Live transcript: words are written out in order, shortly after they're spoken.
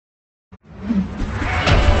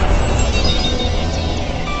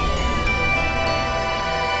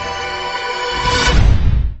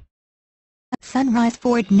Sunrise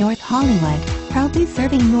Ford North Hollywood, proudly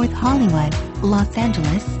serving North Hollywood, Los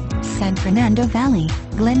Angeles, San Fernando Valley,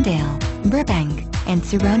 Glendale, Burbank, and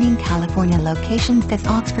surrounding California locations. This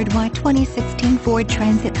Oxford Y 2016 Ford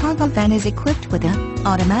Transit cargo van is equipped with a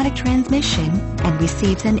automatic transmission and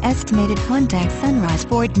receives an estimated. Contact Sunrise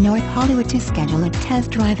Ford North Hollywood to schedule a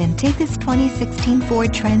test drive and take this 2016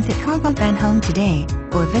 Ford Transit cargo van home today,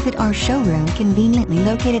 or visit our showroom conveniently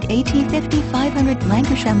located at 5500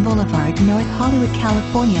 Lankershim Boulevard, North Hollywood,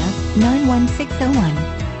 California,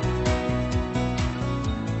 91601.